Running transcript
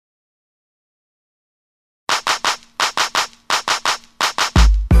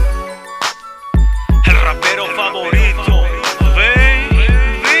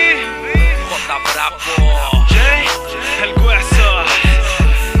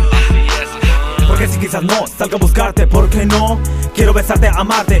quizás no. Salgo a buscarte, ¿por qué no? Quiero besarte,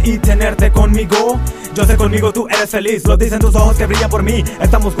 amarte y tenerte conmigo. Yo sé conmigo tú eres feliz, lo dicen tus ojos que brillan por mí.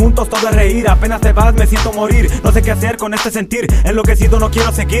 Estamos juntos, todo es reír, apenas te vas me siento morir. No sé qué hacer con este sentir, enloquecido no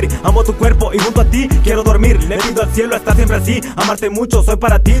quiero seguir. Amo tu cuerpo y junto a ti quiero dormir. Le pido al cielo estar siempre así, amarte mucho, soy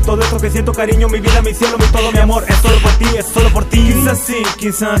para ti. Todo esto que siento, cariño, mi vida, mi cielo, mi todo, mi amor, es solo por ti, es solo por ti. Quizás sí,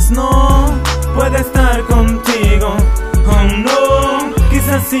 quizás no, puede estar contigo. Oh no,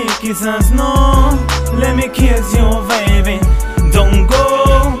 quizás sí, quizás no. Let me kiss you, baby, don't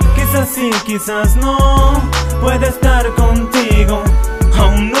go. Quizás sí, quizás no, puede estar contigo.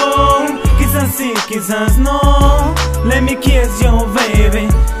 Oh no, quizás sí, quizás no. Let me kiss you, baby,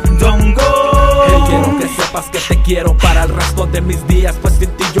 don't go. Quiero que sepas que te quiero para el resto de mis días, pues sin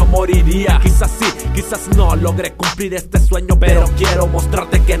ti yo moriría. Quizás sí, quizás no logré cumplir este sueño, pero quiero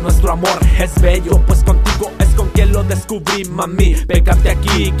mostrarte que nuestro amor es bello, pues contigo es con quien lo descubrí, mami. Pégate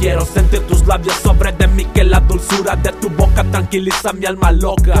aquí, quiero sentir tus labios sobre de mí, que la dulzura de tu boca tranquiliza mi alma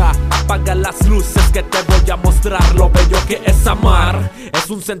loca. Apaga las luces que te voy a mostrar lo bello que es amar. Es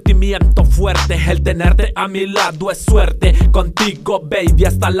un sentimiento fuerte, el tenerte a mi lado es suerte. Contigo, baby,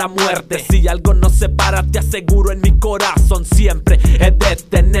 hasta la muerte. Si algo nos separa, te aseguro en mi corazón siempre he de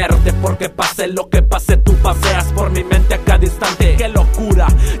tenerte, porque pase lo que pase, tú paseas por mi mente a cada instante. ¡Qué locura!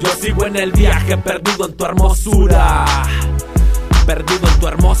 Yo sigo en el viaje, perdido en tu hermosura, perdido en tu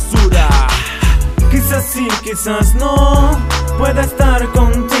hermosura. Quizás sí, quizás no, puede estar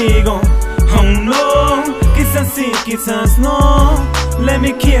contigo. Oh no, quizás sí, quizás no. Let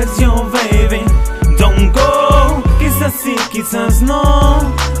me kiss you, baby, don't go. Quizás sí, quizás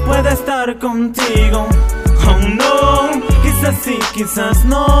no, puede estar contigo. Oh no, quizás sí, quizás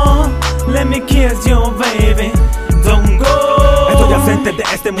no. Let me kiss you, baby, don't go. Estoy ausente de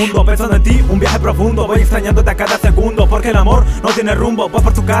este mundo, pensando en ti, un viaje profundo. Voy extrañándote a cada segundo, porque el amor no tiene rumbo. Voy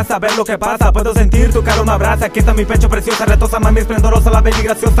por tu casa a ver lo que pasa, puedo sentir tu cara, un abrazo. Aquí está mi pecho preciosa, retosa, mami esplendorosa, la baby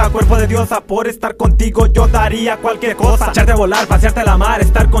graciosa, cuerpo de diosa. Por estar contigo yo daría cualquier cosa. Echarte a volar, pasearte a la mar,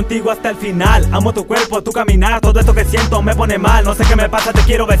 estar contigo hasta el final. Amo tu cuerpo, tu caminar, todo esto que siento me pone mal. No sé qué me pasa, te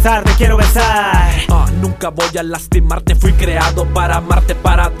quiero besar, te quiero besar. Nunca voy a lastimarte, fui creado para amarte,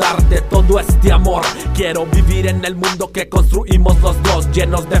 para darte todo este amor. Quiero vivir en el mundo que construimos los dos,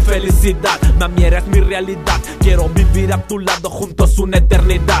 llenos de felicidad. Mami, eres mi realidad, quiero vivir a tu lado juntos una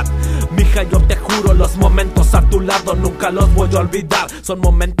eternidad. Mija, yo te juro, los momentos a tu lado nunca los voy a olvidar. Son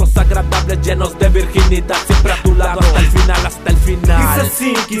momentos agradables, llenos de virginidad, siempre a tu lado hasta el final, hasta el final. Quizás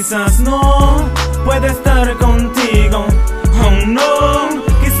sí, quizás no, puede estar contigo. Oh no,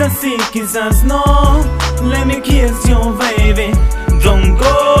 quizás sí, quizás no. Let me kiss you, baby, don't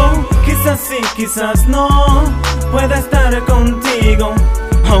go. Quizás sí, quizás no, puede estar contigo.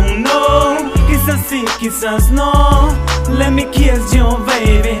 Oh no, quizás sí, quizás no. Let me kiss you,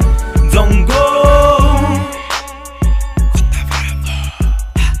 baby,